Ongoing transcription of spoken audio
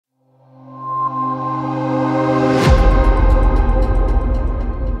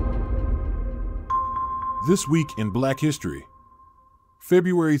This week in Black History.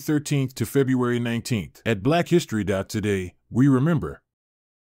 February 13th to February 19th. At blackhistory.today, we remember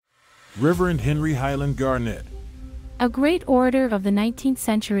Reverend Henry Highland Garnet, a great orator of the 19th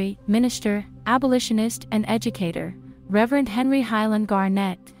century, minister, abolitionist, and educator. Reverend Henry Highland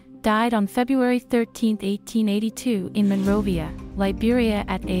Garnet died on February 13, 1882 in Monrovia, Liberia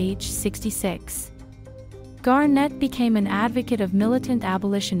at age 66. Garnet became an advocate of militant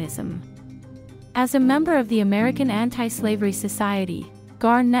abolitionism. As a member of the American Anti-Slavery Society,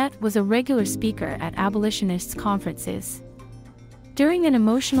 Garnet was a regular speaker at abolitionists' conferences. During an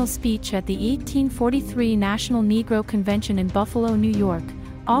emotional speech at the 1843 National Negro Convention in Buffalo, New York,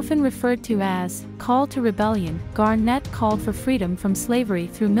 often referred to as "Call to Rebellion," Garnet called for freedom from slavery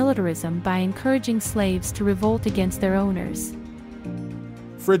through militarism by encouraging slaves to revolt against their owners.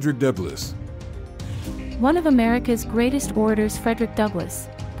 Frederick Douglass. One of America's greatest orators, Frederick Douglass,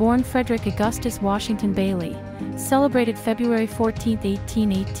 born Frederick Augustus Washington Bailey, celebrated February 14,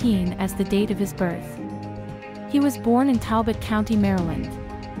 1818 as the date of his birth. He was born in Talbot County, Maryland.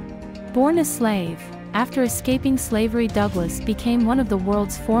 Born a slave, after escaping slavery, Douglass became one of the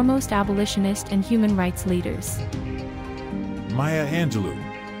world's foremost abolitionist and human rights leaders. Maya Angelou.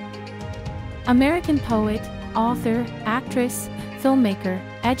 American poet, author, actress, filmmaker,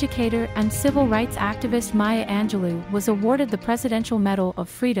 educator, and civil rights activist Maya Angelou was awarded the Presidential Medal of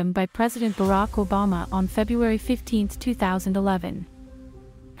Freedom by President Barack Obama on February 15, 2011.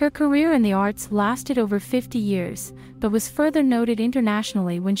 Her career in the arts lasted over 50 years, but was further noted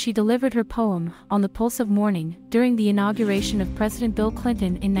internationally when she delivered her poem, On the Pulse of Morning, during the inauguration of President Bill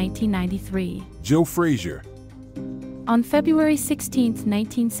Clinton in 1993. Joe Frazier. On February 16,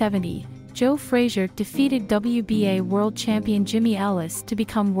 1970, Joe Frazier defeated WBA world champion Jimmy Ellis to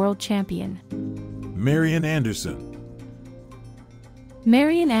become world champion. Marian Anderson.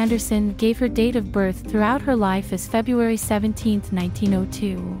 Marian Anderson gave her date of birth throughout her life as February 17,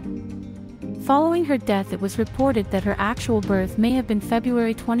 1902. Following her death, it was reported that her actual birth may have been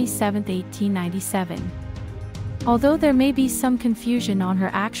February 27, 1897. Although there may be some confusion on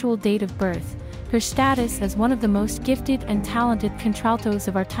her actual date of birth, her status as one of the most gifted and talented contraltos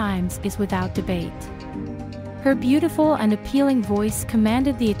of our times is without debate. Her beautiful and appealing voice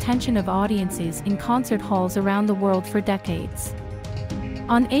commanded the attention of audiences in concert halls around the world for decades.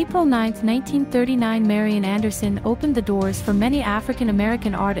 On April 9, 1939, Marian Anderson opened the doors for many African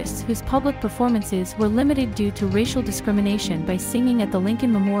American artists whose public performances were limited due to racial discrimination by singing at the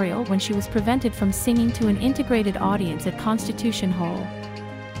Lincoln Memorial when she was prevented from singing to an integrated audience at Constitution Hall.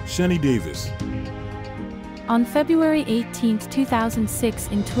 Shani Davis. On February 18, 2006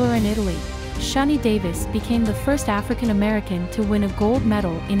 in Turin, Italy, Shani Davis became the first African American to win a gold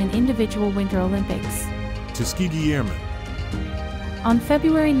medal in an individual Winter Olympics. Tuskegee Airmen. On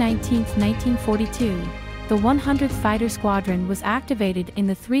February 19, 1942, the 100th Fighter Squadron was activated in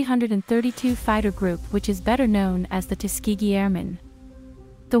the 332 Fighter Group, which is better known as the Tuskegee Airmen.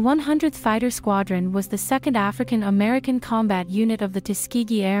 The 100th Fighter Squadron was the second African American combat unit of the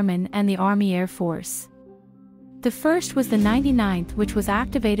Tuskegee Airmen and the Army Air Force. The first was the 99th, which was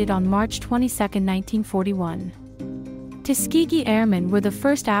activated on March 22, 1941. Tuskegee Airmen were the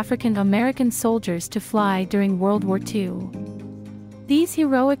first African American soldiers to fly during World War II. These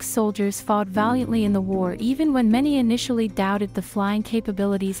heroic soldiers fought valiantly in the war even when many initially doubted the flying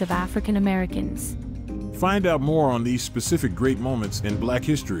capabilities of African Americans. Find out more on these specific great moments in Black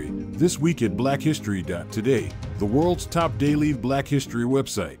History this week at blackhistory.today, the world's top daily Black History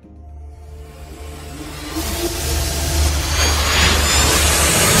website.